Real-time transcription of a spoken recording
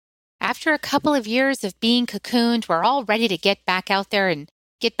after a couple of years of being cocooned, we're all ready to get back out there and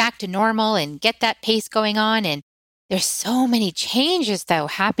get back to normal and get that pace going on. And there's so many changes, though,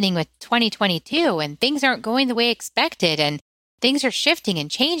 happening with 2022, and things aren't going the way expected, and things are shifting and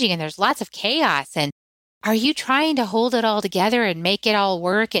changing, and there's lots of chaos. And are you trying to hold it all together and make it all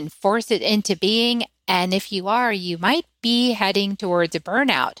work and force it into being? And if you are, you might be heading towards a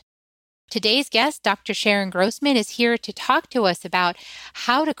burnout. Today's guest, Dr. Sharon Grossman, is here to talk to us about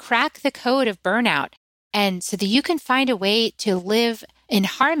how to crack the code of burnout, and so that you can find a way to live in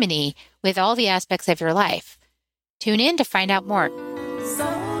harmony with all the aspects of your life. Tune in to find out more.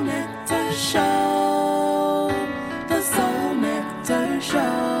 Soul Nectar Show, the Soul Nectar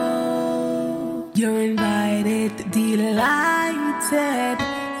Show. You're invited, delighted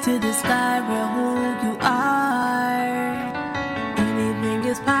to discover who you are. Anything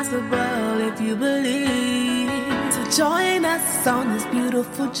is possible if you believe. So join us on this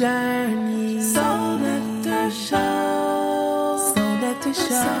beautiful journey. Soul Nectar Show, Soul Nectar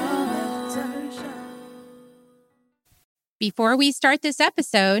Show. Before we start this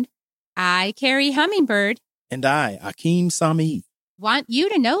episode, I, Carrie Hummingbird, and I, Akeem Sami, want you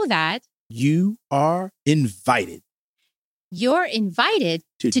to know that you are invited. You're invited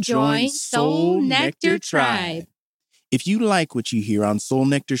to join Soul Nectar Tribe. If you like what you hear on Soul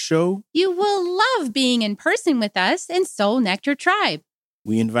Nectar Show, you will love being in person with us in Soul Nectar Tribe.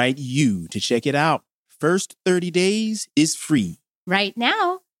 We invite you to check it out. First 30 days is free. Right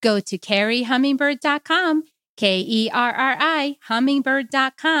now, go to carriehummingbird.com, KERRI,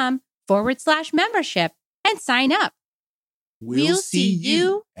 hummingbird.com/membership, and sign up. We'll see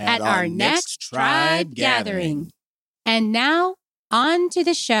you at our next tribe gathering. And now, on to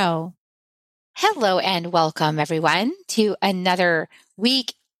the show. Hello and welcome, everyone, to another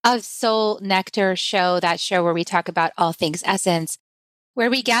week of Soul Nectar Show, that show where we talk about all things essence, where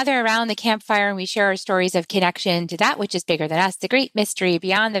we gather around the campfire and we share our stories of connection to that which is bigger than us, the great mystery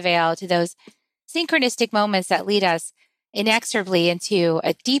beyond the veil, to those synchronistic moments that lead us inexorably into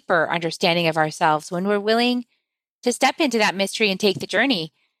a deeper understanding of ourselves when we're willing to step into that mystery and take the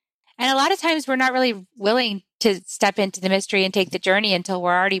journey. And a lot of times we're not really willing to step into the mystery and take the journey until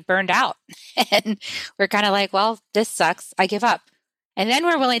we're already burned out. And we're kind of like, well, this sucks. I give up. And then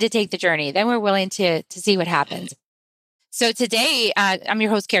we're willing to take the journey. Then we're willing to see what happens. So today, I'm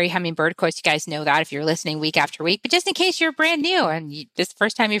your host, Carrie Hummingbird. Of course, you guys know that if you're listening week after week. But just in case you're brand new and this is the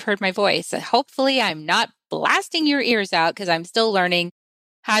first time you've heard my voice, hopefully I'm not blasting your ears out because I'm still learning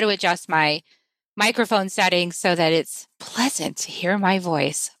how to adjust my microphone settings so that it's pleasant to hear my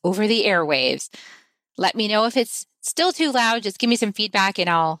voice over the airwaves. Let me know if it's still too loud. Just give me some feedback and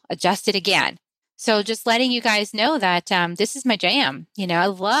I'll adjust it again. So just letting you guys know that this is my jam. You know, I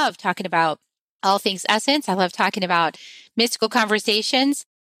love talking about all things essence. I love talking about mystical conversations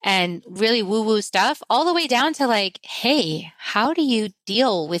and really woo-woo stuff, all the way down to like, hey, how do you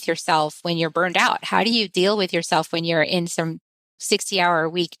deal with yourself when you're burned out? How do you deal with yourself when you're in some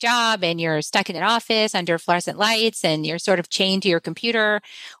 60-hour-a-week job and you're stuck in an office under fluorescent lights and you're sort of chained to your computer,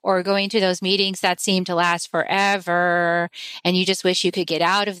 or going to those meetings that seem to last forever and you just wish you could get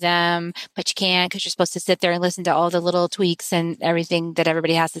out of them, but you can't because you're supposed to sit there and listen to all the little tweaks and everything that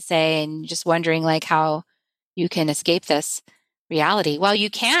everybody has to say, and just wondering like how you can escape this reality. Well,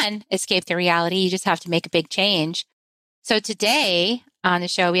 you can escape the reality. You just have to make a big change. So today on the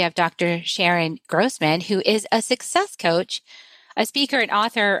show, we have Dr. Sharon Grossman, who is a success coach, a speaker and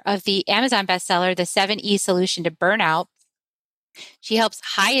author of the Amazon bestseller, The 7E Solution to Burnout. She helps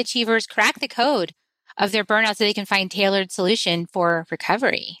high achievers crack the code of their burnout so they can find tailored solution for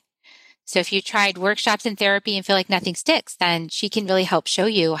recovery. So if you tried workshops and therapy and feel like nothing sticks, then she can really help show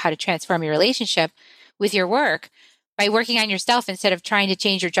you how to transform your relationship with your work by working on yourself instead of trying to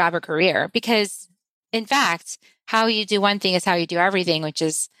change your job or career. Because in fact, how you do one thing is how you do everything, which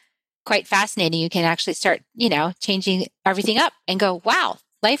is quite fascinating. You can actually start, changing everything up and go, wow,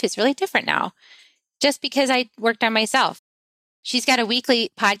 life is really different now, just because I worked on myself. She's got a weekly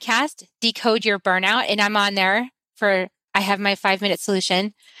podcast, Decode Your Burnout, and I'm on there I have my 5-minute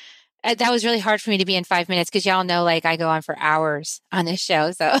solution. That was really hard for me to be in 5 minutes because y'all know, like, I go on for hours on this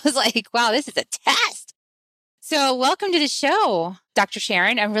show. So I was like, wow, this is a test. So welcome to the show, Dr.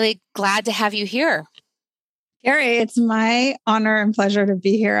 Sharon. I'm really glad to have you here. Carrie, it's my honor and pleasure to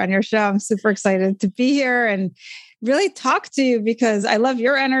be here on your show. I'm super excited to be here and really talk to you because I love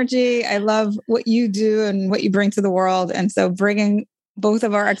your energy. I love what you do and what you bring to the world. And so bringing both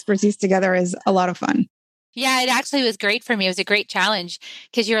of our expertise together is a lot of fun. Yeah, it actually was great for me. It was a great challenge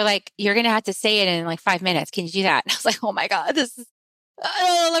because you're like, you're going to have to say it in like 5 minutes. Can you do that? And I was like, oh my God,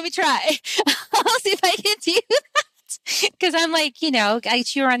 let me try. I'll see if I can do that. Because I'm like, I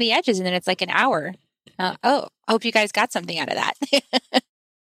chew around the edges and then it's like an hour. I hope you guys got something out of that.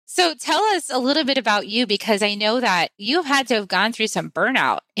 So tell us a little bit about you, because I know that you've had to have gone through some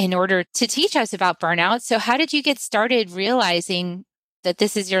burnout in order to teach us about burnout. So how did you get started realizing that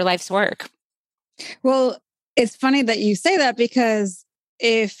this is your life's work? Well, it's funny that you say that, because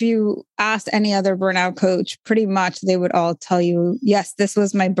if you asked any other burnout coach, pretty much they would all tell you, yes, this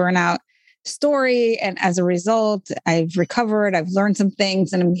was my burnout story. And as a result, I've recovered, I've learned some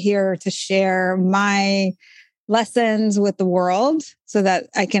things, and I'm here to share my lessons with the world so that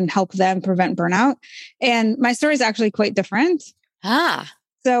I can help them prevent burnout. And my story is actually quite different.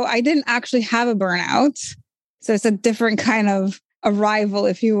 So I didn't actually have a burnout. So it's a different kind of arrival,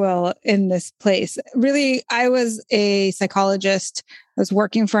 if you will, in this place. Really, I was a psychologist. I was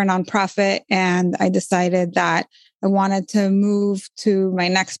working for a nonprofit, and I decided that I wanted to move to my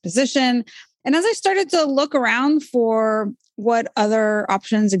next position. And as I started to look around for what other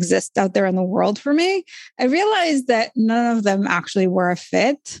options exist out there in the world for me, I realized that none of them actually were a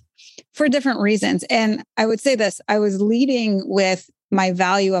fit for different reasons. And I would say this, I was leading with my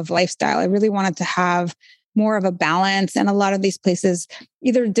value of lifestyle. I really wanted to have more of a balance. And a lot of these places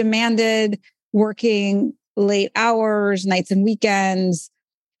either demanded working late hours, nights and weekends,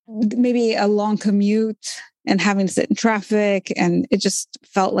 maybe a long commute and having to sit in traffic. And it just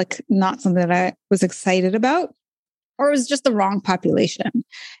felt like not something that I was excited about, or it was just the wrong population.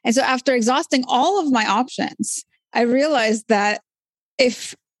 And so after exhausting all of my options, I realized that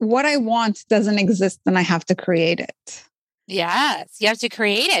if what I want doesn't exist, then I have to create it. Yes, you have to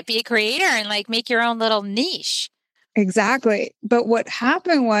create it, be a creator and make your own little niche. Exactly. But what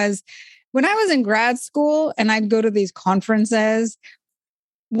happened was when I was in grad school and I'd go to these conferences,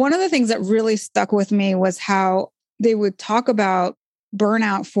 one of the things that really stuck with me was how they would talk about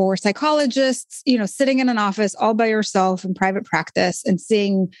burnout for psychologists, sitting in an office all by yourself in private practice and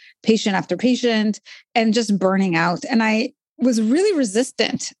seeing patient after patient and just burning out. And I was really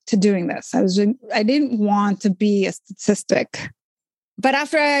resistant to doing this. I didn't want to be a statistic. But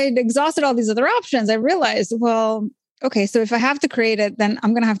after I'd exhausted all these other options, I realized, well, okay, so if I have to create it, then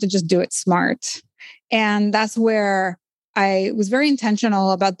I'm going to have to just do it smart. And that's where I was very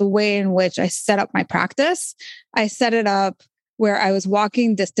intentional about the way in which I set up my practice. I set it up where I was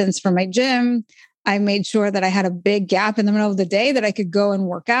walking distance from my gym. I made sure that I had a big gap in the middle of the day that I could go and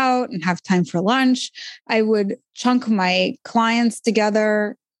work out and have time for lunch. I would chunk my clients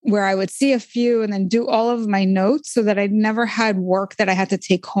together where I would see a few and then do all of my notes so that I never had work that I had to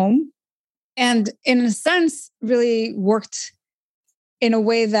take home. And in a sense, really worked in a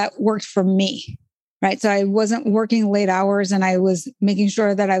way that worked for me, right? So I wasn't working late hours and I was making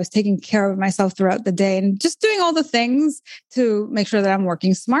sure that I was taking care of myself throughout the day and just doing all the things to make sure that I'm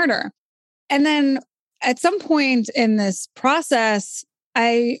working smarter. And then at some point in this process,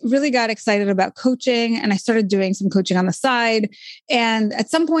 I really got excited about coaching and I started doing some coaching on the side. And at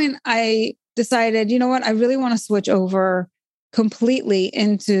some point I decided, you know what, I really want to switch over completely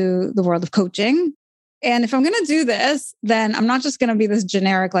into the world of coaching. And if I'm going to do this, then I'm not just going to be this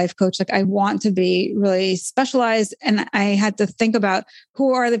generic life coach. I want to be really specialized. And I had to think about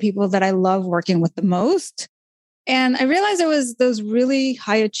who are the people that I love working with the most. And I realized it was those really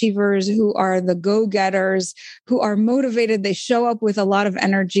high achievers who are the go-getters, who are motivated. They show up with a lot of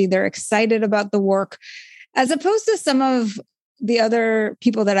energy. They're excited about the work, as opposed to some of the other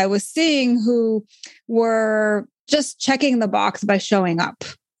people that I was seeing who were just checking the box by showing up.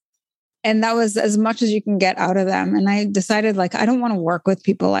 And that was as much as you can get out of them. And I decided I don't want to work with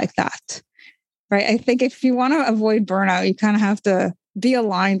people like that, right? I think if you want to avoid burnout, you kind of have to be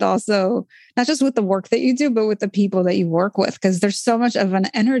aligned also, not just with the work that you do, but with the people that you work with, because there's so much of an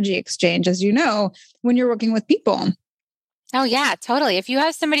energy exchange, as you know, when you're working with people. Oh, yeah, totally. If you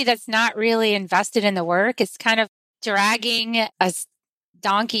have somebody that's not really invested in the work, it's kind of dragging a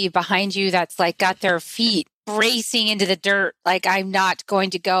donkey behind you that's got their feet racing into the dirt. I'm not going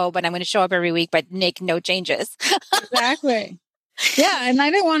to go, but I'm going to show up every week, but make no changes. Exactly. Yeah. And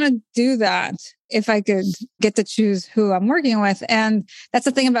I didn't want to do that if I could get to choose who I'm working with. And that's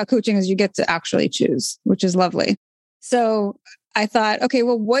the thing about coaching is you get to actually choose, which is lovely. So I thought, okay,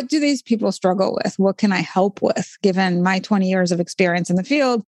 well, what do these people struggle with? What can I help with given my 20 years of experience in the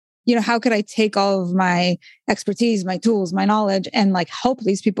field? How could I take all of my expertise, my tools, my knowledge, and help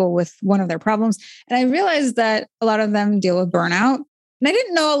these people with one of their problems? And I realized that a lot of them deal with burnout. And I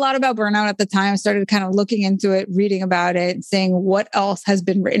didn't know a lot about burnout at the time. I started kind of looking into it, reading about it, seeing what else has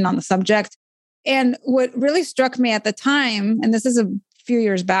been written on the subject. And what really struck me at the time, and this is a few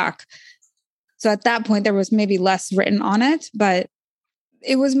years back, so at that point, there was maybe less written on it, but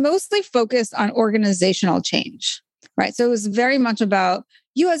it was mostly focused on organizational change. right? So it was very much about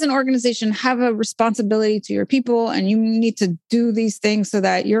you as an organization have a responsibility to your people and you need to do these things so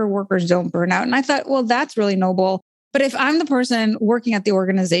that your workers don't burn out. And I thought, well, that's really noble. But if I'm the person working at the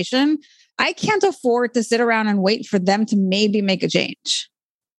organization, I can't afford to sit around and wait for them to maybe make a change.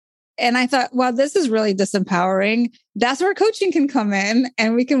 And I thought, wow, this is really disempowering. That's where coaching can come in,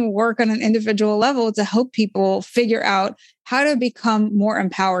 and we can work on an individual level to help people figure out how to become more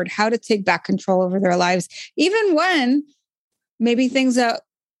empowered, how to take back control over their lives, even when maybe things at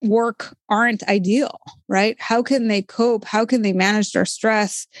work aren't ideal, right? How can they cope? How can they manage their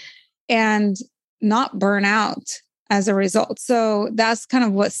stress and not burn out as a result? So that's kind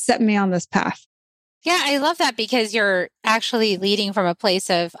of what set me on this path. Yeah, I love that because you're actually leading from a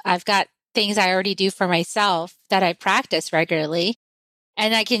place of, I've got things I already do for myself that I practice regularly.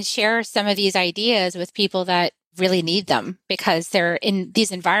 And I can share some of these ideas with people that really need them because they're in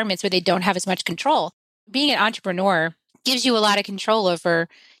these environments where they don't have as much control. Being an entrepreneur gives you a lot of control over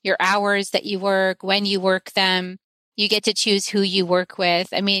your hours that you work, when you work them. You get to choose who you work with.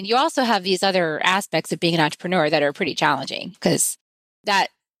 I mean, you also have these other aspects of being an entrepreneur that are pretty challenging because that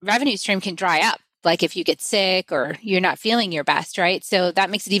revenue stream can dry up. Like if you get sick or you're not feeling your best, right? So that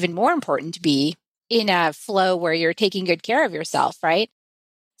makes it even more important to be in a flow where you're taking good care of yourself, right?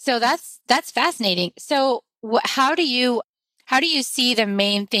 So that's fascinating. So how do you see the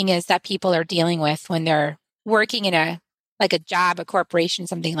main thing is that people are dealing with when they're working in a job, a corporation,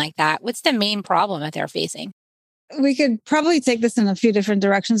 something like that? What's the main problem that they're facing? We could probably take this in a few different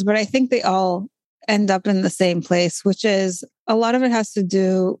directions, but I think they all end up in the same place, which is a lot of it has to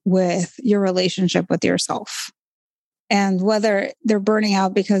do with your relationship with yourself and whether they're burning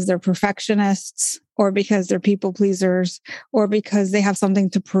out because they're perfectionists or because they're people pleasers or because they have something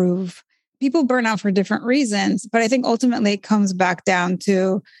to prove. People burn out for different reasons, but I think ultimately it comes back down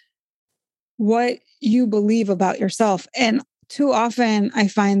to what you believe about yourself. And too often I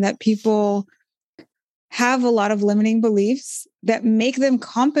find that people have a lot of limiting beliefs that make them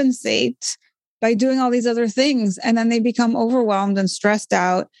compensate by doing all these other things. And then they become overwhelmed and stressed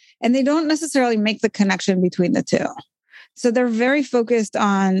out, and they don't necessarily make the connection between the two. So they're very focused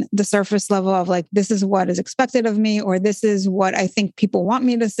on the surface level of like, this is what is expected of me, or this is what I think people want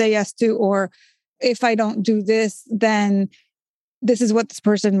me to say yes to, or if I don't do this, then this is what this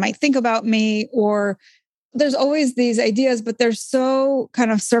person might think about me, or there's always these ideas, but they're so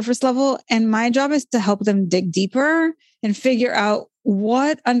kind of surface level. And my job is to help them dig deeper and figure out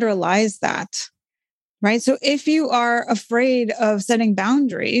what underlies that, right? So if you are afraid of setting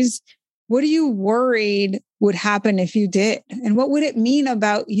boundaries, what are you worried would happen if you did? And what would it mean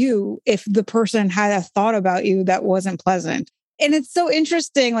about you if the person had a thought about you that wasn't pleasant? And it's so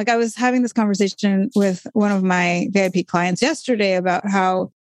interesting. Like I was having this conversation with one of my VIP clients yesterday about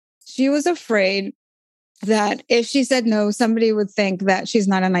how she was afraid that if she said no, somebody would think that she's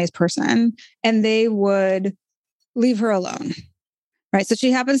not a nice person and they would leave her alone. Right. So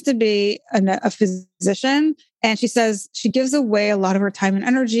she happens to be a physician, and she says she gives away a lot of her time and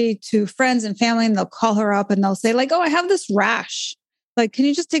energy to friends and family, and they'll call her up and they'll say like, oh, I have this rash. Like, can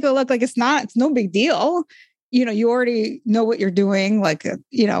you just take a look? Like, it's no big deal. You know, you already know what you're doing. Like,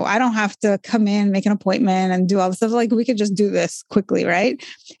 I don't have to come in, make an appointment and do all this stuff. Like, we could just do this quickly. Right.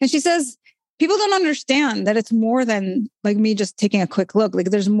 And she says, people don't understand that it's more than like me just taking a quick look.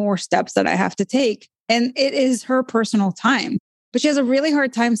 Like there's more steps that I have to take. And it is her personal time. But she has a really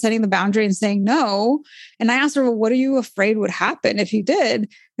hard time setting the boundary and saying no. And I asked her, well, what are you afraid would happen if you did?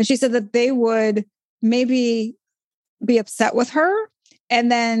 And she said that they would maybe be upset with her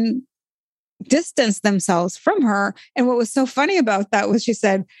and then distance themselves from her. And what was so funny about that was she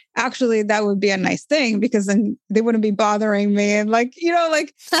said, actually, that would be a nice thing because then they wouldn't be bothering me. And like,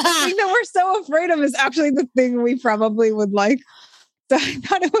 the thing that we're so afraid of is actually the thing we probably would like. So I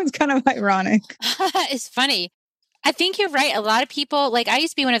thought it was kind of ironic. It's funny. I think you're right. A lot of people, like I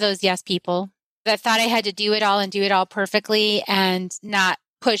used to be one of those yes people that thought I had to do it all and do it all perfectly and not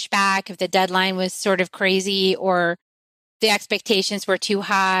push back if the deadline was sort of crazy or the expectations were too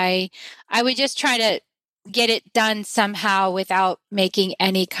high. I would just try to get it done somehow without making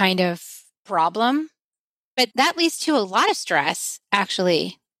any kind of problem. But that leads to a lot of stress,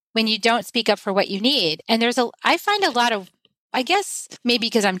 actually, when you don't speak up for what you need. And I find a lot of, I guess maybe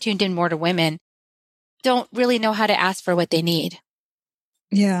because I'm tuned in more to women, don't really know how to ask for what they need.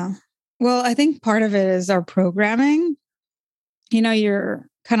 Yeah. Well, I think part of it is our programming. You're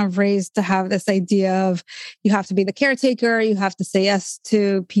kind of raised to have this idea of you have to be the caretaker, you have to say yes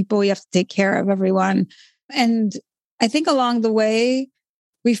to people, you have to take care of everyone. And I think along the way,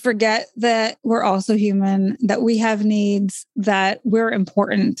 we forget that we're also human, that we have needs, that we're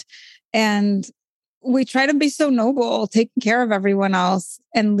important. And we try to be so noble, taking care of everyone else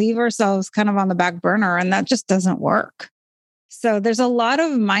and leave ourselves kind of on the back burner. And that just doesn't work. So there's a lot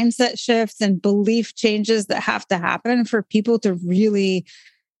of mindset shifts and belief changes that have to happen for people to really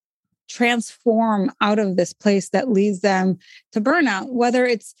transform out of this place that leads them to burnout. Whether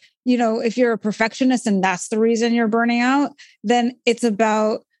it's, if you're a perfectionist and that's the reason you're burning out, then it's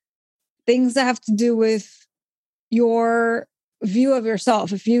about things that have to do with your view of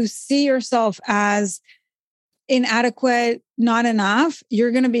yourself. If you see yourself as inadequate, not enough,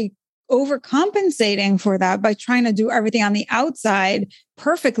 you're going to be overcompensating for that by trying to do everything on the outside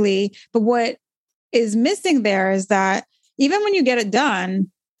perfectly. But what is missing there is that even when you get it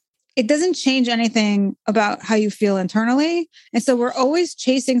done, it doesn't change anything about how you feel internally. And so we're always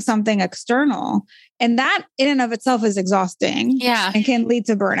chasing something external. And that in and of itself is exhausting and can lead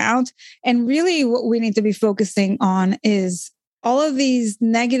to burnout. And really what we need to be focusing on is all of these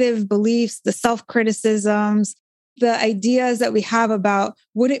negative beliefs, the self-criticisms, the ideas that we have about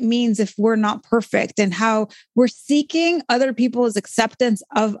what it means if we're not perfect and how we're seeking other people's acceptance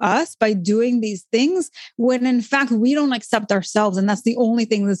of us by doing these things when in fact we don't accept ourselves. And that's the only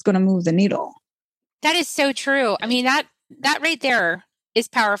thing that's going to move the needle. That is so true. I mean, that right there is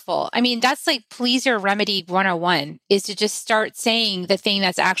powerful. I mean, that's like pleaser remedy 101 is to just start saying the thing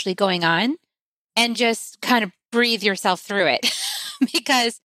that's actually going on and just kind of breathe yourself through it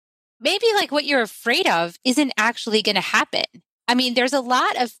because maybe like what you're afraid of isn't actually going to happen. I mean, there's a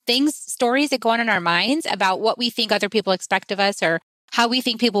lot of stories that go on in our minds about what we think other people expect of us or how we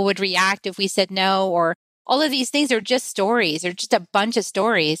think people would react if we said no, or all of these things are just stories. They're just a bunch of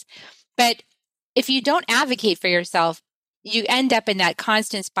stories. But if you don't advocate for yourself, you end up in that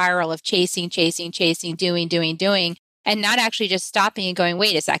constant spiral of chasing, doing, and not actually just stopping and going,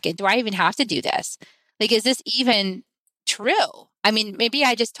 wait a second, do I even have to do this? Like, is this even true? I mean, maybe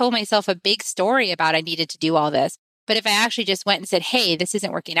I just told myself a big story about I needed to do all this. But if I actually just went and said, hey, this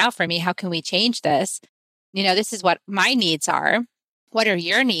isn't working out for me, how can we change this? This is what my needs are. What are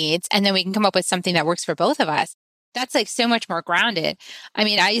your needs? And then we can come up with something that works for both of us. That's like so much more grounded. I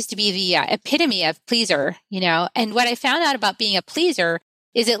mean, I used to be the epitome of pleaser, and what I found out about being a pleaser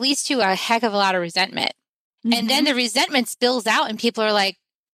is it leads to a heck of a lot of resentment. Mm-hmm. And then the resentment spills out and people are like,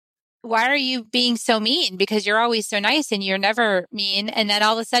 why are you being so mean? Because you're always so nice and you're never mean. And then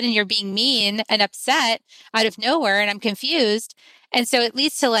all of a sudden you're being mean and upset out of nowhere and I'm confused. And so it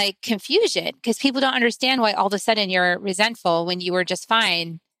leads to like confusion because people don't understand why all of a sudden you're resentful when you were just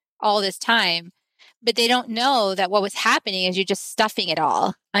fine all this time. But they don't know that what was happening is you're just stuffing it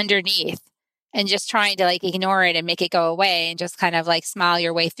all underneath and just trying to like ignore it and make it go away and just kind of like smile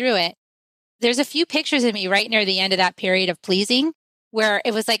your way through it. There's a few pictures of me right near the end of that period of pleasing where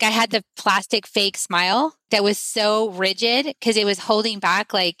it was like I had the plastic fake smile that was so rigid because it was holding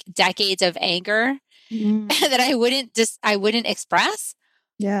back like decades of anger that I wouldn't express.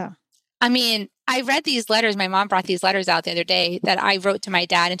 Yeah. I mean, I read these letters. My mom brought these letters out the other day that I wrote to my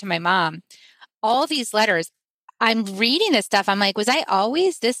dad and to my mom. All these letters, I'm reading this stuff. I'm like, was I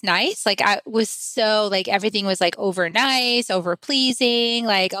always this nice? Like I was so like, everything was like over nice, over pleasing.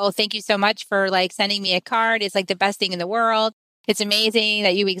 Like, oh, thank you so much for like sending me a card. It's like the best thing in the world. It's amazing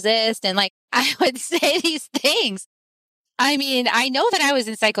that you exist. And like, I would say these things. I mean, I know that I was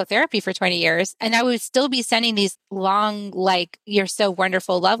in psychotherapy for 20 years and I would still be sending these long, like, you're so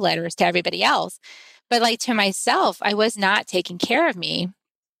wonderful love letters to everybody else. But like to myself, I was not taking care of me.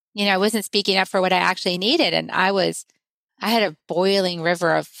 I wasn't speaking up for what I actually needed. And I had a boiling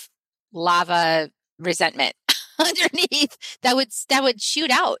river of lava resentment underneath that would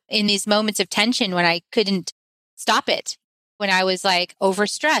shoot out in these moments of tension when I couldn't stop it. When I was like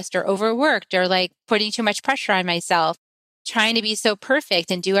overstressed or overworked or like putting too much pressure on myself, trying to be so perfect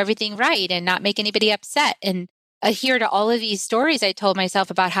and do everything right and not make anybody upset and adhere to all of these stories I told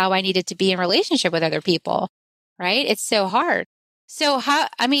myself about how I needed to be in relationship with other people, right? It's so hard. So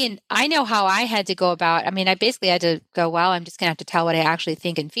I know how I had to go about, I basically had to go, well, I'm just going to have to tell what I actually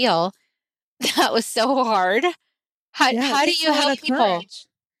think and feel. That was so hard. How do you help people? Courage.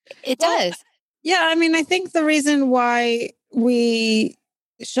 It does. Yeah. I think the reason why we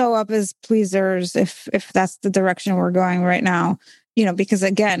show up as pleasers, if that's the direction we're going right now, because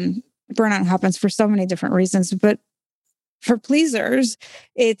again, burnout happens for so many different reasons, but for pleasers,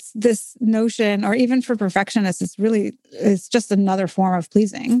 it's this notion, or even for perfectionists, it's just another form of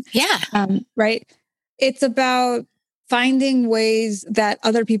pleasing. Yeah. Right. It's about finding ways that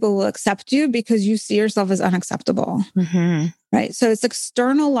other people will accept you because you see yourself as unacceptable. Mm-hmm. Right. So it's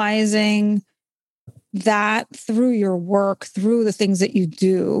externalizing that through your work, through the things that you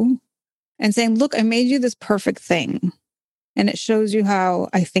do, and saying, look, I made you this perfect thing. and it shows you how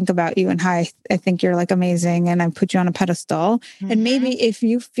I think about you and how I think you're like amazing and I put you on a pedestal. Mm-hmm. And maybe if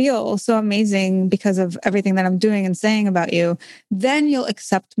you feel so amazing because of everything that I'm doing and saying about you, then you'll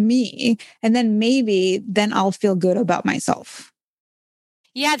accept me. And then then I'll feel good about myself.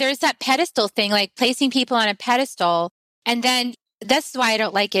 Yeah, there's that pedestal thing, like placing people on a pedestal. And then that's why I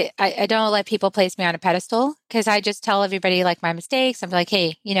don't like it. I don't let people place me on a pedestal because I just tell everybody like my mistakes. I'm like,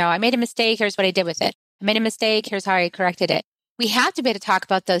 hey, I made a mistake. Here's what I did with it. I made a mistake. Here's how I corrected it. We have to be able to talk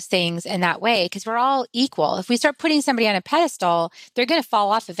about those things in that way because we're all equal. If we start putting somebody on a pedestal, they're going to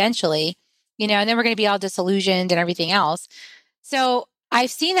fall off eventually, and then we're going to be all disillusioned and everything else. So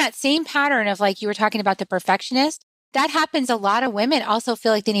I've seen that same pattern of like you were talking about the perfectionist. That happens. A lot of women also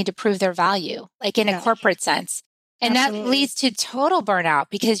feel like they need to prove their value, like in a corporate sense. And Absolutely. That leads to total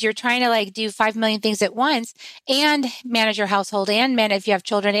burnout because you're trying to like do 5 million things at once and manage your household and if you have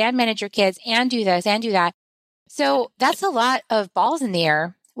children and manage your kids and do this and do that. So that's a lot of balls in the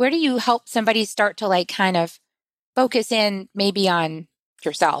air. Where do you help somebody start to like kind of focus in maybe on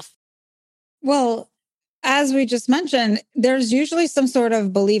yourself? Well, as we just mentioned, there's usually some sort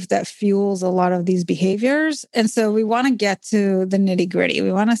of belief that fuels a lot of these behaviors. And so we want to get to the nitty gritty.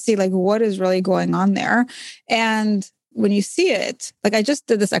 We want to see like what is really going on there. And when you see it, like I just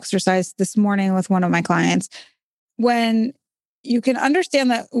did this exercise this morning with one of my clients, when you can understand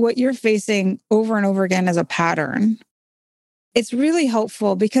that what you're facing over and over again is a pattern, it's really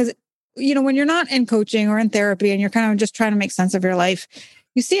helpful because, when you're not in coaching or in therapy and you're kind of just trying to make sense of your life,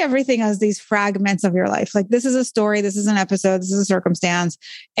 you see everything as these fragments of your life. Like this is a story, this is an episode, this is a circumstance.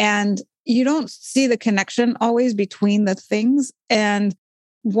 And you don't see the connection always between the things. And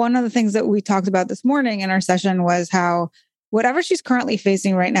one of the things that we talked about this morning in our session was how whatever she's currently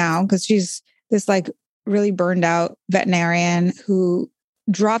facing right now, because she's this like really burned out veterinarian who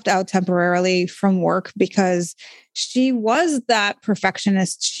dropped out temporarily from work because she was that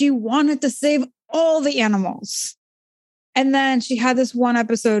perfectionist. She wanted to save all the animals. And then she had this one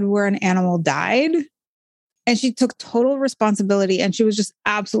episode where an animal died and she took total responsibility and she was just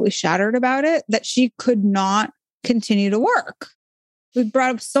absolutely shattered about it that she could not continue to work. It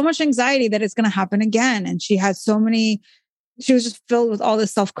brought up so much anxiety that it's going to happen again. And she was just filled with all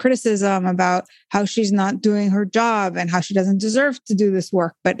this self-criticism about how she's not doing her job and how she doesn't deserve to do this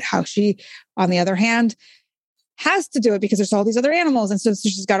work, but how she, on the other hand, has to do it because there's all these other animals. And so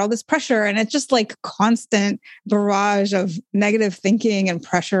she's got all this pressure and it's just like constant barrage of negative thinking and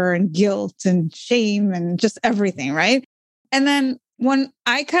pressure and guilt and shame and just everything, right? And then when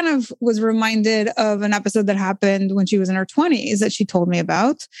I kind of was reminded of an episode that happened when she was in her 20s that she told me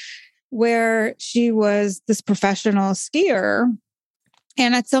about, where she was this professional skier.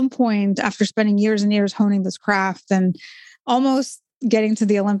 And at some point, after spending years and years honing this craft and almost getting to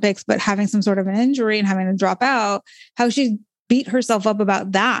the Olympics, but having some sort of an injury and having to drop out, how she beat herself up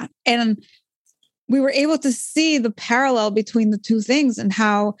about that. And we were able to see the parallel between the two things and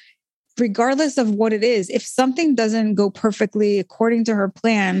how, regardless of what it is, if something doesn't go perfectly according to her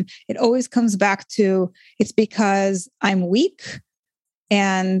plan, it always comes back to, it's because I'm weak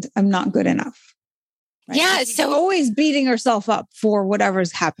and I'm not good enough. Right? Yeah. So always beating herself up for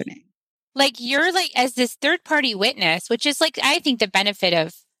whatever's happening. Like you're like as this third party witness, which is like, I think the benefit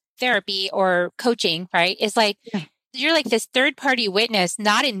of therapy or coaching, right? Is like, you're like this third party witness,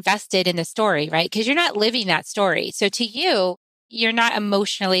 not invested in the story, right? Because you're not living that story. So to you, you're not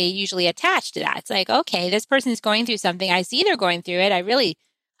emotionally usually attached to that. It's like, okay, this person is going through something. I see they're going through it.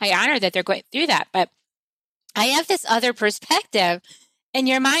 I honor that they're going through that. But I have this other perspective and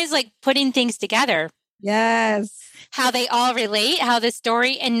your mind's like putting things together. Yes. How they all relate, how the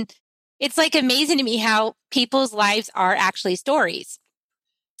story, and it's like amazing to me how people's lives are actually stories.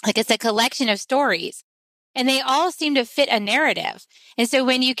 Like it's a collection of stories and they all seem to fit a narrative. And so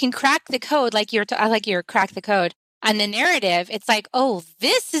when you can crack the code, like you're crack the code on the narrative, it's like, oh,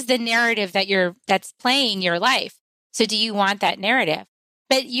 this is the narrative that's playing your life. So do you want that narrative?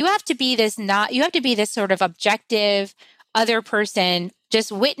 But you have to be this sort of objective other person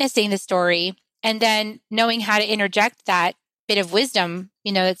just witnessing the story and then knowing how to interject that bit of wisdom,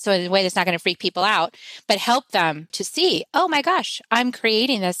 so in a way that's not going to freak people out, but help them to see, oh my gosh, I'm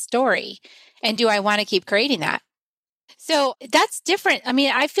creating this story. And do I want to keep creating that? So that's different. I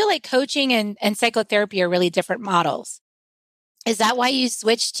mean, I feel like coaching and psychotherapy are really different models. Is that why you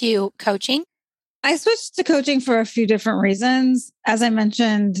switched to coaching? I switched to coaching for a few different reasons. As I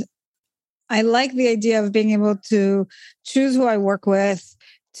mentioned, I like the idea of being able to choose who I work with,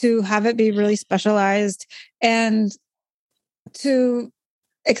 to have it be really specialized, and to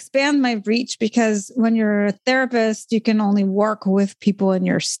expand my reach, because when you're a therapist, you can only work with people in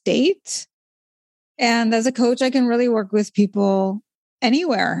your state. And as a coach, I can really work with people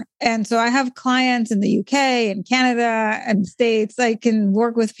anywhere. And so I have clients in the UK and Canada and the States. I can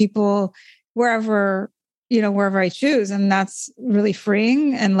work with people wherever I choose. And that's really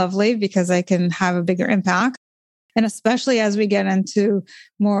freeing and lovely because I can have a bigger impact. And especially as we get into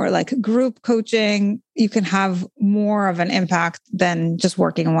more like group coaching, you can have more of an impact than just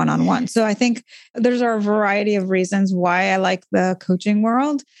working one-on-one. So I think there's a variety of reasons why I like the coaching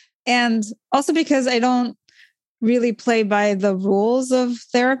world. And also because I don't really play by the rules of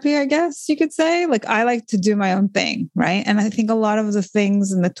therapy, I guess you could say. Like I like to do my own thing, right? And I think a lot of the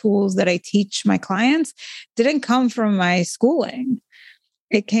things and the tools that I teach my clients didn't come from my schooling.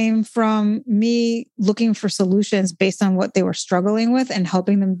 It came from me looking for solutions based on what they were struggling with and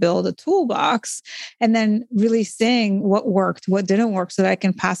helping them build a toolbox and then really seeing what worked, what didn't work so that I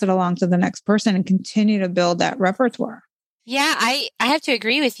can pass it along to the next person and continue to build that repertoire. Yeah, I have to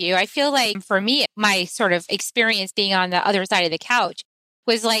agree with you. I feel like for me, my sort of experience being on the other side of the couch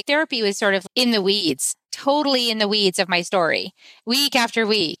was like therapy was sort of in the weeds, totally in the weeds of my story, week after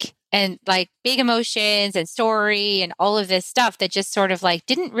week. And like big emotions and story and all of this stuff that just sort of like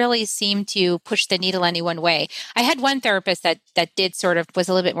didn't really seem to push the needle any one way. I had one therapist that did sort of was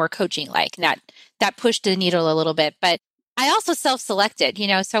a little bit more coaching like that pushed the needle a little bit. But I also self-selected,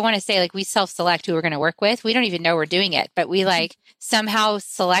 so I want to say like we self-select who we're going to work with. We don't even know we're doing it, but we like somehow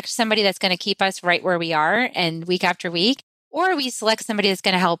select somebody that's going to keep us right where we are and week after week, or we select somebody that's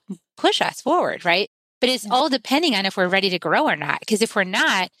going to help push us forward, right? But it's all depending on if we're ready to grow or not. Because if we're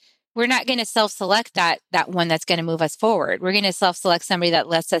not going to self-select that one that's going to move us forward. We're going to self-select somebody that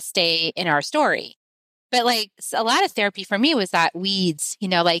lets us stay in our story. But like a lot of therapy for me was that weeds,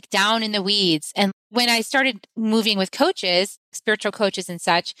 like down in the weeds. And when I started moving with coaches, spiritual coaches and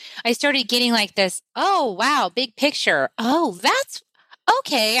such, I started getting like this, oh, wow, big picture. Oh, that's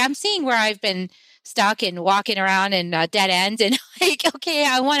okay. I'm seeing where I've been stuck and walking around in dead ends and like, okay,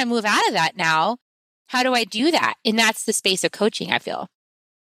 I want to move out of that now. How do I do that? And that's the space of coaching, I feel.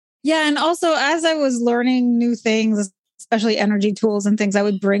 Yeah. And also, as I was learning new things, especially energy tools and things, I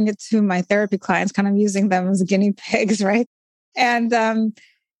would bring it to my therapy clients, kind of using them as guinea pigs, right? And,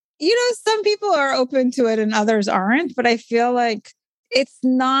 some people are open to it and others aren't, but I feel like it's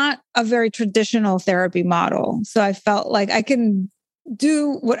not a very traditional therapy model. So I felt like I can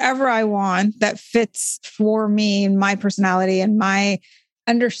do whatever I want that fits for me and my personality and my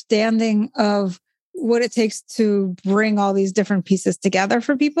understanding of what it takes to bring all these different pieces together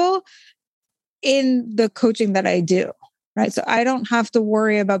for people in the coaching that I do, right? So I don't have to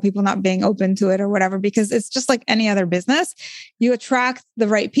worry about people not being open to it or whatever, because it's just like any other business. You attract the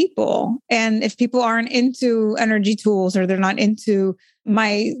right people. And if people aren't into energy tools or they're not into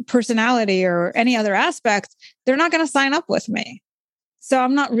my personality or any other aspect, they're not going to sign up with me. So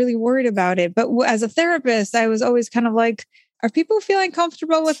I'm not really worried about it. But as a therapist, I was always kind of like, are people feeling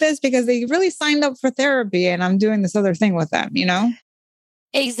comfortable with this? Because they really signed up for therapy and I'm doing this other thing with them,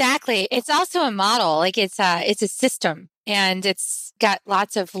 Exactly. It's also a model. Like it's a system and it's got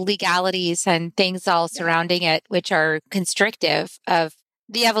lots of legalities and things all surrounding it, which are constrictive of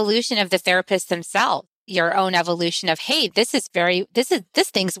the evolution of the therapists themselves, your own evolution of, hey, this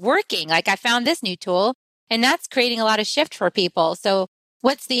thing's working. Like I found this new tool and that's creating a lot of shift for people. So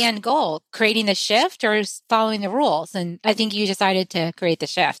what's the end goal? Creating the shift or following the rules? And I think you decided to create the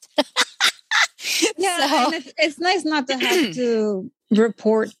shift. Yeah. So, and it's nice not to have to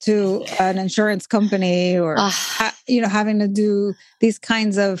report to an insurance company or, having to do these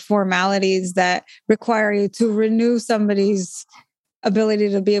kinds of formalities that require you to renew somebody's ability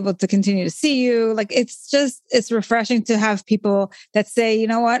to be able to continue to see you. Like, it's refreshing to have people that say, you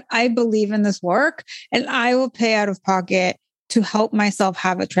know what, I believe in this work and I will pay out of pocket to help myself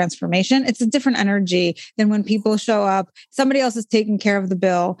have a transformation. It's a different energy than when people show up, somebody else is taking care of the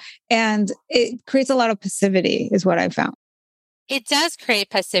bill, and it creates a lot of passivity is what I've found. It does create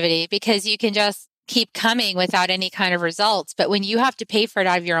passivity because you can just keep coming without any kind of results. But when you have to pay for it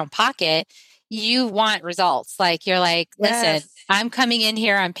out of your own pocket, you want results. Like you're like, listen, I'm coming in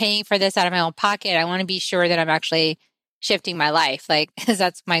here, I'm paying for this out of my own pocket. I want to be sure that I'm actually shifting my life. Like, because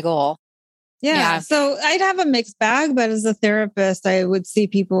that's my goal. Yeah. So I'd have a mixed bag, but as a therapist, I would see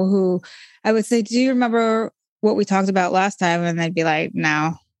people who I would say, do you remember what we talked about last time? And they'd be like,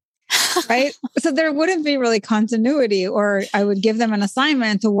 no. Right. So there wouldn't be really continuity, or I would give them an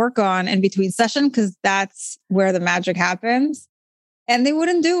assignment to work on in between session because that's where the magic happens. And they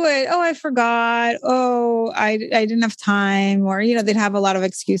wouldn't do it. Oh, I forgot. Oh, I didn't have time. Or, they'd have a lot of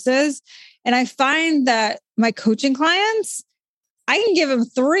excuses. And I find that my coaching clients, I can give them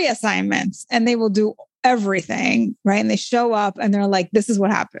 3 assignments and they will do everything, right? And they show up and they're like, this is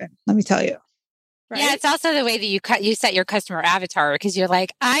what happened. Let me tell you. Right? Yeah, it's also the way that you set your customer avatar, because you're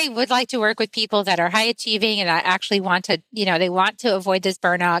like, I would like to work with people that are high achieving and I actually want to, they want to avoid this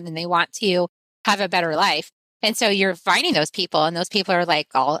burnout and they want to have a better life. And so you're finding those people and those people are like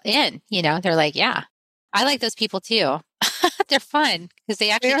all in, they're like, yeah, I like those people too. They're fun because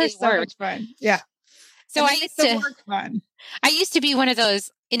they actually do so work. much fun. Yeah. So I used to work fun. I used to be one of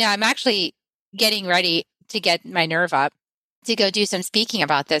those, I'm actually getting ready to get my nerve up to go do some speaking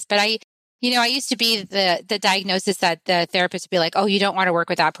about this. But I used to be the diagnosis that the therapist would be like, oh, you don't want to work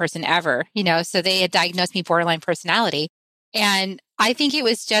with that person ever, so they had diagnosed me borderline personality. And I think it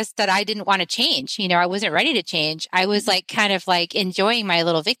was just that I didn't want to change. I wasn't ready to change. I was like, kind of like enjoying my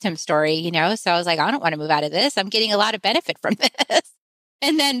little victim story, so I was like, I don't want to move out of this. I'm getting a lot of benefit from this.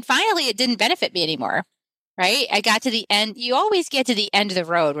 And then finally it didn't benefit me anymore. Right? I got to the end. You always get to the end of the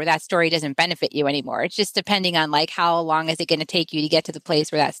road where that story doesn't benefit you anymore. It's just depending on like how long is it going to take you to get to the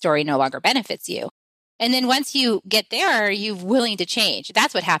place where that story no longer benefits you. And then once you get there, you're willing to change.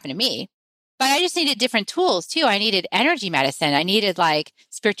 That's what happened to me. But I just needed different tools too. I needed energy medicine. I needed like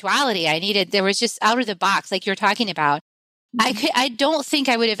spirituality. There was just out of the box, like you're talking about. I don't think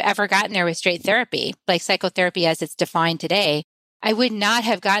I would have ever gotten there with straight therapy, like psychotherapy as it's defined today. I would not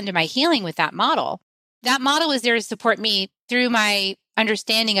have gotten to my healing with that model. That model was there to support me through my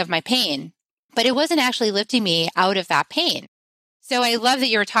understanding of my pain, but it wasn't actually lifting me out of that pain. So I love that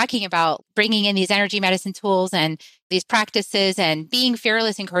you were talking about bringing in these energy medicine tools and these practices and being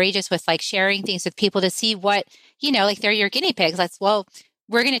fearless and courageous with like sharing things with people to see what, like they're your guinea pigs.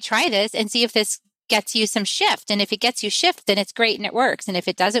 We're going to try this and see if this gets you some shift. And if it gets you shift, then it's great and it works. And if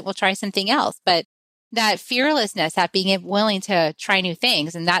it doesn't, we'll try something else. But that fearlessness, that being willing to try new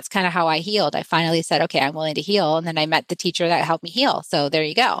things. And that's kind of how I healed. I finally said, okay, I'm willing to heal. And then I met the teacher that helped me heal. So there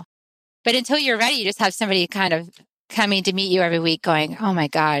you go. But until you're ready, you just have somebody kind of coming to meet you every week going, oh my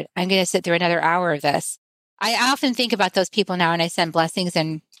God, I'm going to sit through another hour of this. I often think about those people now and I send blessings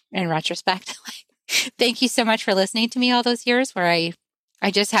in retrospect. Thank you so much for listening to me all those years where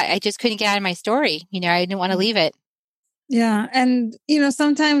I just couldn't get out of my story. I didn't want to leave it. Yeah. And,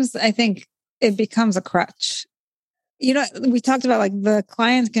 sometimes I think it becomes a crutch. We talked about like the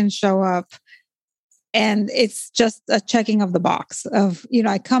client can show up and it's just a checking of the box of,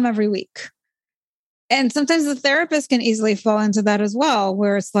 I come every week. And sometimes the therapist can easily fall into that as well,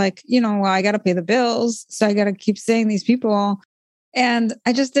 where it's like, well, I got to pay the bills. So I got to keep seeing these people. And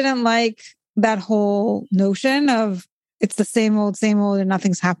I just didn't like that whole notion of it's the same old, and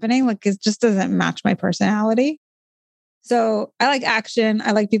nothing's happening. Like it just doesn't match my personality. So I like action.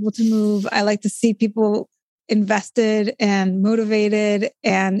 I like people to move. I like to see people invested and motivated.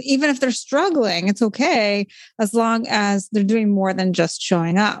 And even if they're struggling, it's okay as long as they're doing more than just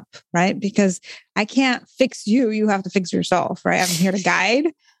showing up, right? Because I can't fix you. You have to fix yourself, right? I'm here to guide.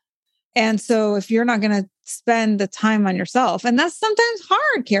 And so if you're not going to spend the time on yourself, and that's sometimes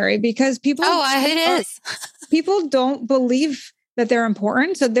hard, Carrie, because people people don't believe that they're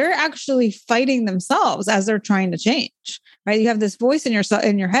important. So they're actually fighting themselves as they're trying to change, right? You have this voice in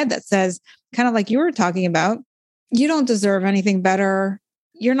your head that says, kind of like you were talking about, you don't deserve anything better.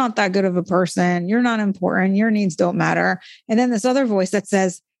 You're not that good of a person. You're not important. Your needs don't matter. And then this other voice that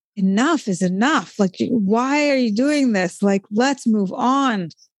says, enough is enough. Like, why are you doing this? Like, let's move on.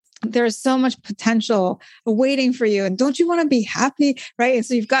 There's so much potential waiting for you. And don't you want to be happy? Right. And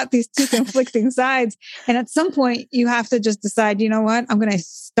so you've got these two conflicting sides. And at some point you have to just decide, you know what? I'm going to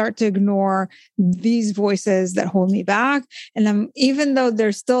start to ignore these voices that hold me back. And then even though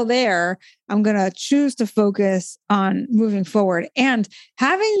they're still there, I'm going to choose to focus on moving forward. And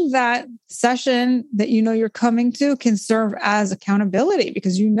having that session that you're coming to can serve as accountability,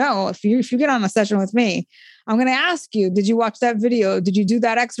 because if you get on a session with me, I'm going to ask you, did you watch that video? Did you do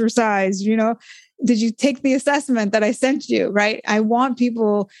that exercise? Did you take the assessment that I sent you? Right? I want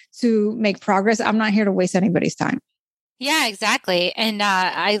people to make progress. I'm not here to waste anybody's time. Yeah, exactly. And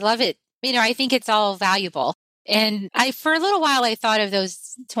I love it. I think it's all valuable. And for a little while, I thought of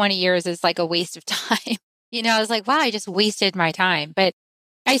those 20 years as like a waste of time. I was like, wow, I just wasted my time. But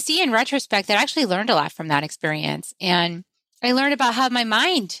I see in retrospect that I actually learned a lot from that experience. And I learned about how my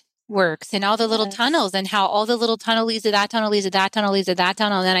mind works and all the little tunnels, and how all the little tunnel leads to that tunnel, leads to that tunnel, leads to that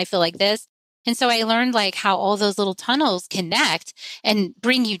tunnel. And then I feel like this. And so I learned like how all those little tunnels connect and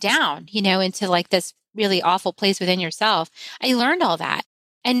bring you down, into like this really awful place within yourself. I learned all that.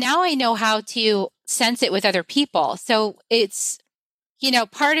 And now I know how to sense it with other people. So it's,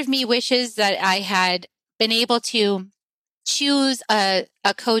 part of me wishes that I had been able to choose a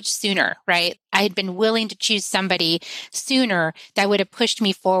coach sooner, right? I had been willing to choose somebody sooner that would have pushed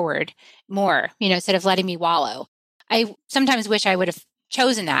me forward more, instead of letting me wallow. I sometimes wish I would have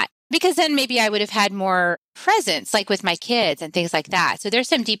chosen that Because then maybe I would have had more presence, like with my kids and things like that. So there's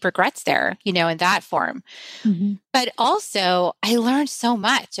some deep regrets there, in that form. Mm-hmm. But also, I learned so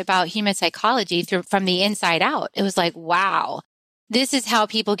much about human psychology from the inside out. It was like, wow, this is how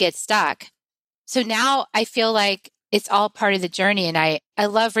people get stuck. So now I feel like it's all part of the journey. And I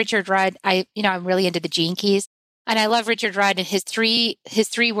love Richard Rudd. I'm really into the Gene Keys. And I love Richard Rudd. And his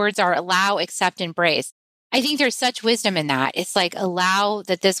three words are allow, accept, embrace. I think there's such wisdom in that. It's like allow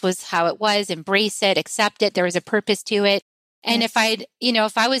that this was how it was, embrace it, accept it. There was a purpose to it. And if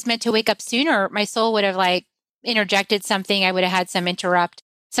I was meant to wake up sooner, my soul would have like interjected something. I would have had some interrupt.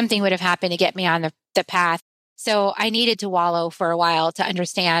 Something would have happened to get me on the path. So I needed to wallow for a while to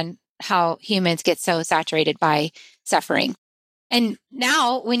understand how humans get so saturated by suffering. And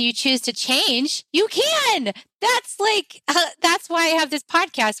now when you choose to change, you can. That's why I have this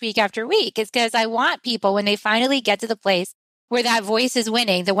podcast week after week. It's because I want people, when they finally get to the place where that voice is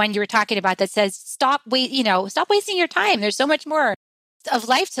winning, the one you were talking about that says, stop wasting your time. There's so much more of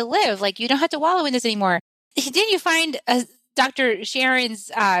life to live. Like, you don't have to wallow in this anymore. Didn't you find Dr.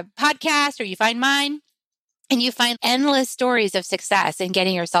 Sharon's podcast, or you find mine, and you find endless stories of success in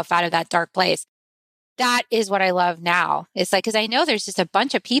getting yourself out of that dark place? That is what I love now. It's like, because I know there's just a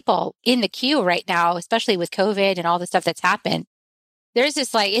bunch of people in the queue right now, especially with COVID and all the stuff that's happened. There's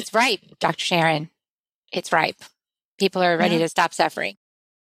just like, it's ripe, Dr. Sharon. It's ripe. People are ready to stop suffering.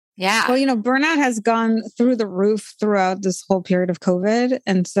 Yeah. Well, burnout has gone through the roof throughout this whole period of COVID.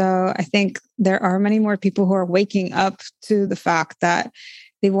 And so I think there are many more people who are waking up to the fact that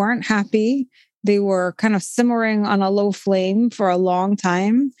they weren't happy. They were kind of simmering on a low flame for a long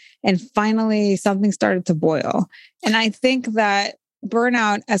time. And finally, something started to boil. And I think that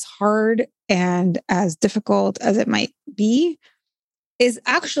burnout, as hard and as difficult as it might be, is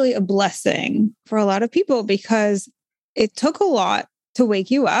actually a blessing for a lot of people, because it took a lot to wake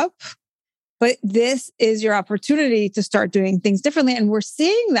you up. But this is your opportunity to start doing things differently. And we're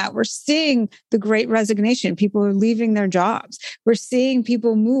seeing that. We're seeing the great resignation. People are leaving their jobs. We're seeing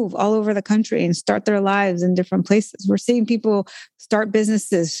people move all over the country and start their lives in different places. We're seeing people start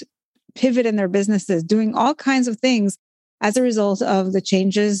businesses, pivot in their businesses, doing all kinds of things as a result of the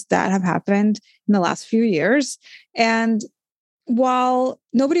changes that have happened in the last few years. And while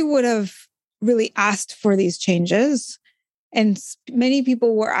nobody would have really asked for these changes, and many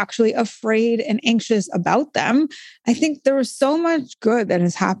people were actually afraid and anxious about them, I think there was so much good that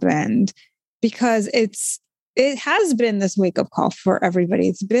has happened, because it has been this wake-up call for everybody.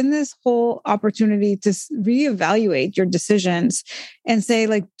 It's been this whole opportunity to reevaluate your decisions and say,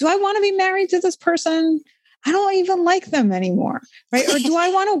 like, do I want to be married to this person? I don't even like them anymore, right? Or do I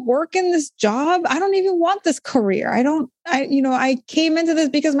want to work in this job? I don't even want this career. I came into this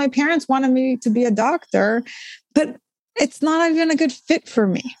because my parents wanted me to be a doctor, but it's not even a good fit for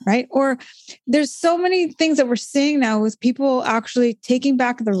me, right? Or there's so many things that we're seeing now with people actually taking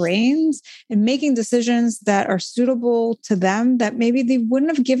back the reins and making decisions that are suitable to them that maybe they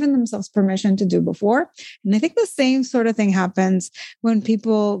wouldn't have given themselves permission to do before. And I think the same sort of thing happens when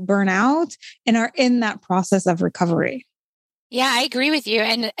people burn out and are in that process of recovery. Yeah, I agree with you.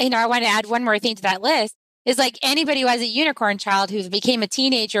 And, I want to add one more thing to that list is like anybody who has a unicorn child who became a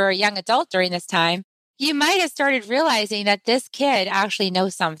teenager or a young adult during this time, you might have started realizing that this kid actually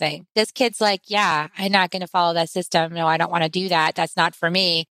knows something. This kid's like, yeah, I'm not going to follow that system. No, I don't want to do that. That's not for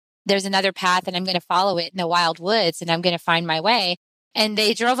me. There's another path and I'm going to follow it in the wild woods and I'm going to find my way. And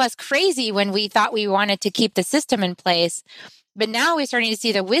they drove us crazy when we thought we wanted to keep the system in place. But now we're starting to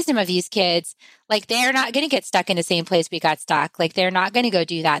see the wisdom of these kids. Like, they're not going to get stuck in the same place we got stuck. Like, they're not going to go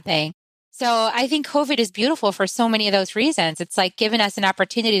do that thing. So I think COVID is beautiful for so many of those reasons. It's like giving us an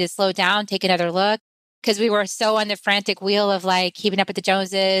opportunity to slow down, take another look. Because we were so on the frantic wheel of like keeping up with the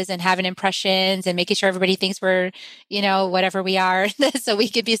Joneses and having impressions and making sure everybody thinks we're, whatever we are, so we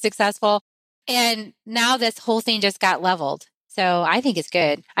could be successful. And now this whole thing just got leveled. So I think it's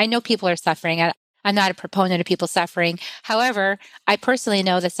good. I know people are suffering. I'm not a proponent of people suffering. However, I personally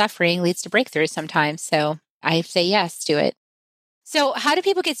know that suffering leads to breakthroughs sometimes. So I say yes to it. So how do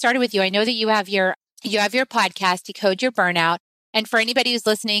people get started with you? I know that you have your podcast, Decode Your Burnout. And for anybody who's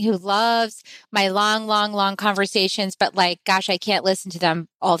listening who loves my long conversations, but like, gosh, I can't listen to them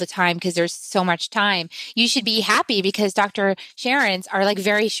all the time because there's so much time. You should be happy because Dr. Sharon's are like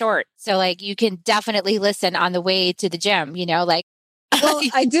very short. So like you can definitely listen on the way to the gym, like. Well,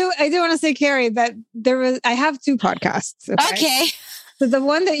 I do want to say, Carrie, that I have two podcasts. Okay. So the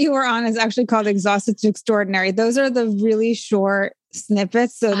one that you were on is actually called Exhausted to Extraordinary. Those are the really short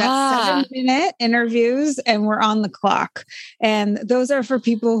snippets. So that's 7-minute interviews and we're on the clock. And those are for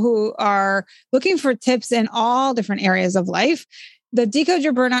people who are looking for tips in all different areas of life. the Decode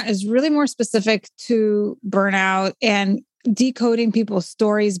Your Burnout is really more specific to burnout and decoding people's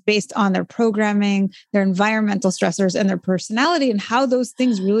stories based on their programming, their environmental stressors, and their personality, and how those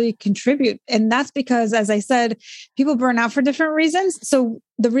things really contribute. And that's because, as I said, people burn out for different reasons. So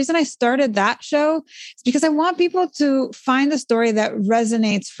the reason I started that show is because I want people to find the story that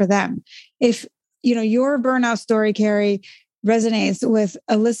resonates for them. If your burnout story, Carrie, resonates with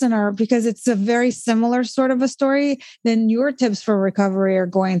a listener because it's a very similar sort of a story, then your tips for recovery are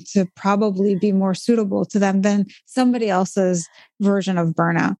going to probably be more suitable to them than somebody else's version of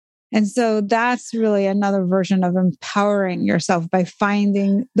burnout. And so that's really another version of empowering yourself by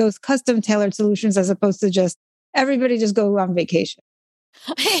finding those custom tailored solutions as opposed to just everybody just go on vacation.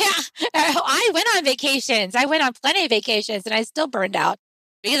 Yeah, I went on vacations. I went on plenty of vacations and I still burned out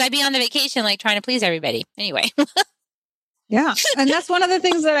because I'd be on the vacation like trying to please everybody. Anyway. Yeah. And that's one of the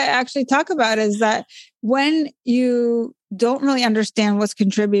things that I actually talk about is that when you don't really understand what's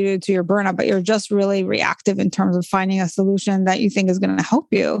contributed to your burnout, but you're just really reactive in terms of finding a solution that you think is going to help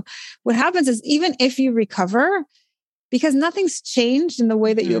you, what happens is even if you recover, because nothing's changed in the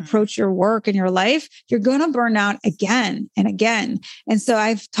way that you approach your work and your life, you're going to burn out again and again. And so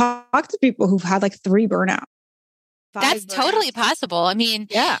I've talked to people who've had like 3 burnouts. That's totally possible. I mean,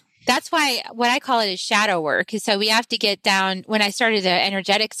 yeah. That's why what I call it is shadow work. So we have to get down. When I started the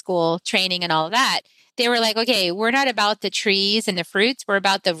energetic school training and all of that, they were like, okay, we're not about the trees and the fruits. We're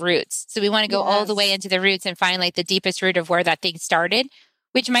about the roots. So we want to go all the way into the roots and find like the deepest root of where that thing started,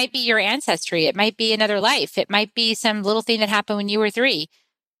 which might be your ancestry. It might be another life. It might be some little thing that happened when you were 3.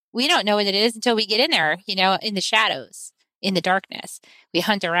 We don't know what it is until we get in there, in the shadows, in the darkness. We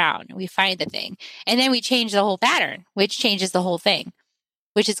hunt around, we find the thing, and then we change the whole pattern, which changes the whole thing.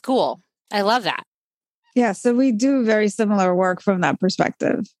 Which is cool. I love that. Yeah. So we do very similar work from that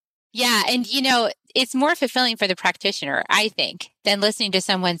perspective. Yeah. And, it's more fulfilling for the practitioner, I think, than listening to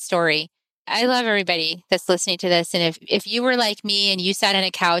someone's story. I love everybody that's listening to this. And if you were like me and you sat on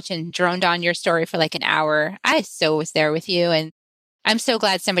a couch and droned on your story for like an hour, I so was there with you. And I'm so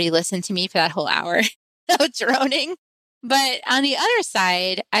glad somebody listened to me for that whole hour of droning. But on the other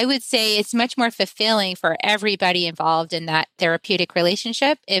side, I would say it's much more fulfilling for everybody involved in that therapeutic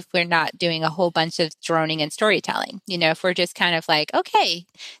relationship if we're not doing a whole bunch of droning and storytelling. If we're just kind of like, okay,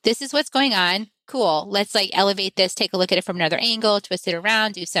 this is what's going on. Cool. Let's like elevate this, take a look at it from another angle, twist it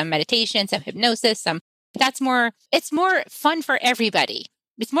around, do some meditation, some hypnosis, it's more fun for everybody.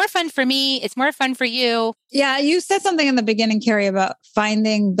 It's more fun for me. It's more fun for you. Yeah. You said something in the beginning, Carrie, about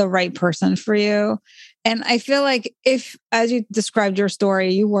finding the right person for you. And I feel like if, as you described your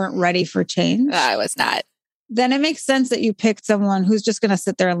story, you weren't ready for change. I was not. Then it makes sense that you picked someone who's just going to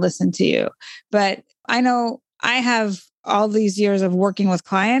sit there and listen to you. But I know I have all these years of working with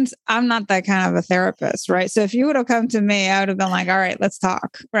clients. I'm not that kind of a therapist, right? So if you would have come to me, I would have been like, all right, let's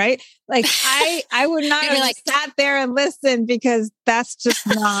talk, right? Like I would not have like sat there and listened because that's just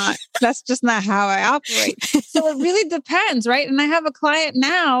not how I operate. So it really depends, right? And I have a client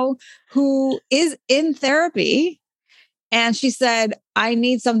now who is in therapy and she said, I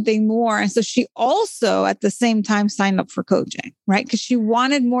need something more. And so she also at the same time signed up for coaching, right? Because she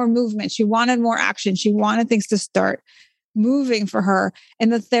wanted more movement. She wanted more action. She wanted things to start moving for her.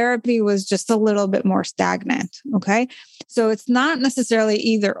 And the therapy was just a little bit more stagnant. Okay. So it's not necessarily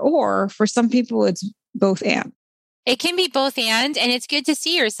either or. For some people, it's both and. It can be both and it's good to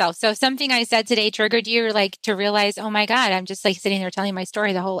see yourself. So if something I said today triggered you, like to realize, oh my God, I'm just like sitting there telling my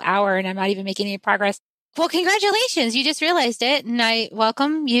story the whole hour and I'm not even making any progress. Well, congratulations. You just realized it. And I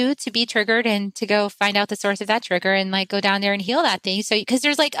welcome you to be triggered and to go find out the source of that trigger and like go down there and heal that thing. So, because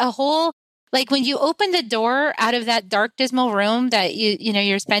there's like a whole, like when you open the door out of that dark, dismal room that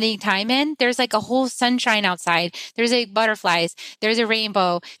you're spending time in, there's like a whole sunshine outside. There's like butterflies. There's a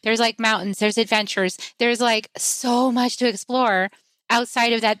rainbow. There's like mountains. There's adventures. There's like so much to explore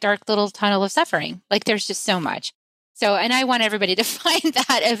outside of that dark little tunnel of suffering. Like there's just so much. So, and I want everybody to find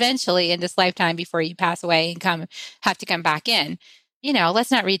that eventually in this lifetime before you pass away and have to come back in.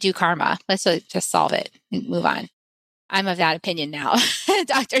 Let's not redo karma. Let's just solve it and move on. I'm of that opinion now,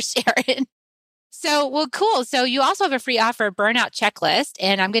 Dr. Sharon. So, well, cool. So you also have a free offer burnout checklist,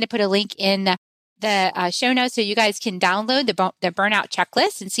 and I'm going to put a link in the show notes so you guys can download the burnout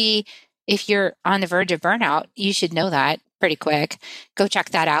checklist and see if you're on the verge of burnout. You should know that pretty quick. Go check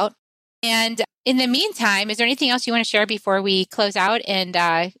that out. And in the meantime, is there anything else you want to share before we close out and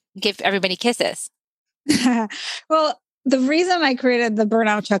give everybody kisses? Well, the reason I created the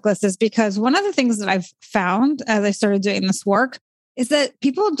burnout checklist is because one of the things that I've found as I started doing this work is that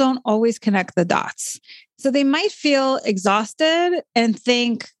people don't always connect the dots. So they might feel exhausted and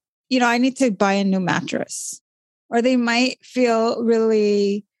think, I need to buy a new mattress. or they might feel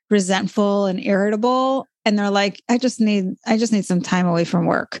really resentful and irritable. And they're like, I just need some time away from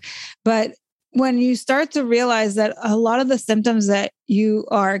work. But when you start to realize that a lot of the symptoms that you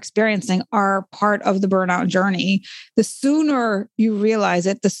are experiencing are part of the burnout journey, the sooner you realize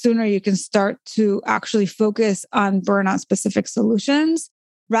it, the sooner you can start to actually focus on burnout specific solutions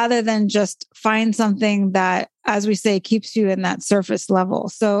rather than just find something that, as we say, keeps you in that surface level.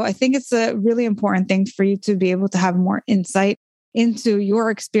 So I think it's a really important thing for you to be able to have more insight into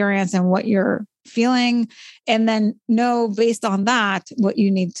your experience and what you're feeling, and then know based on that what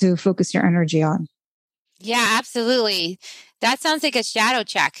you need to focus your energy on. Yeah, absolutely. That sounds like a shadow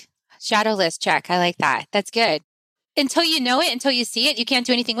list check. I like that. That's good. Until you know it, until you see it, you can't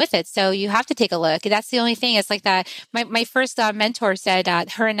do anything with it. So you have to take a look. That's the only thing. It's like that. My first mentor said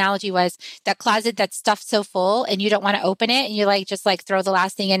her analogy was that closet that's stuffed so full and you don't want to open it, and you just throw the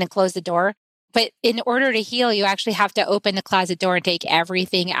last thing in and close the door. But in order to heal, you actually have to open the closet door and take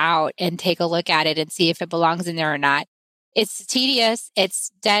everything out and take a look at it and see if it belongs in there or not. It's tedious.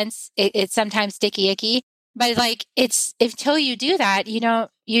 It's dense. It's sometimes sticky icky. But it's until you do that,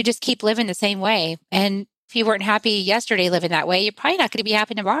 you just keep living the same way. And if you weren't happy yesterday living that way, you're probably not going to be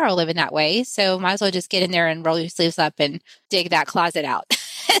happy tomorrow living that way. So might as well just get in there and roll your sleeves up and dig that closet out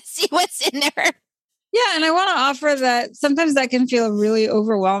and see what's in there. Yeah. And I want to offer that sometimes that can feel really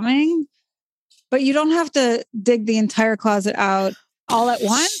overwhelming. But you don't have to dig the entire closet out all at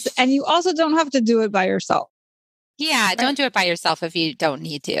once. And you also don't have to do it by yourself. Yeah, right? Don't do it by yourself if you don't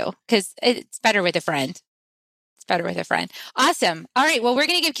need to, because it's better with a friend. Awesome. All right. Well, we're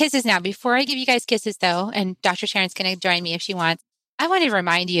going to give kisses now. Before I give you guys kisses, though, and Dr. Sharon's going to join me if she wants, I want to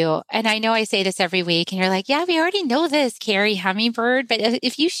remind you, and I know I say this every week, and you're like, yeah, we already know this, Carrie Hummingbird. But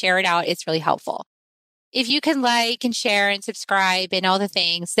if you share it out, it's really helpful. If you can like and share and subscribe and all the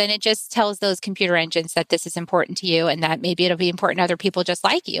things, then it just tells those computer engines that this is important to you and that maybe it'll be important to other people just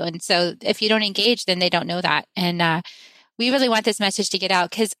like you. And so if you don't engage, then they don't know that. And we really want this message to get out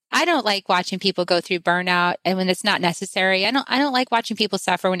because I don't like watching people go through burnout and when it's not necessary. I don't like watching people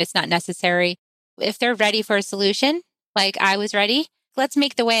suffer when it's not necessary. If they're ready for a solution, like I was ready, let's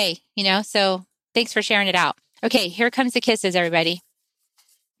make the way, So thanks for sharing it out. Okay, here comes the kisses, everybody.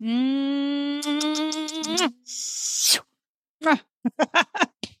 And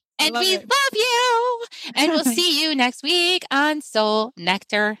we love you. And we'll see you next week on Soul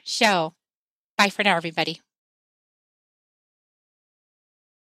Nectar Show. Bye for now, everybody.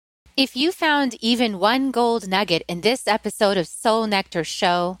 If you found even one gold nugget in this episode of Soul Nectar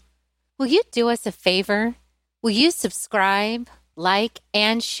Show, will you do us a favor? Will you subscribe, like,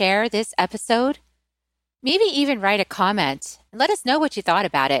 and share this episode? Maybe even write a comment and let us know what you thought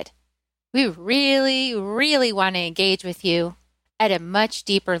about it. We really, really want to engage with you at a much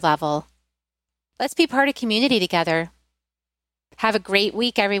deeper level. Let's be part of community together. Have a great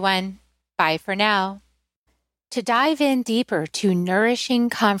week, everyone. Bye for now. To dive in deeper to nourishing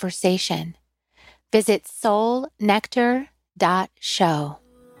conversation, visit soulnectar.show.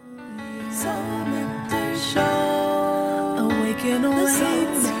 Soul Nectar Show. Awaken the Soul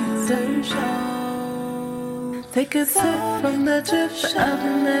Nectar Show. Take a sip from the drip of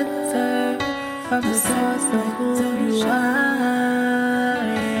nectar from the source of who you are.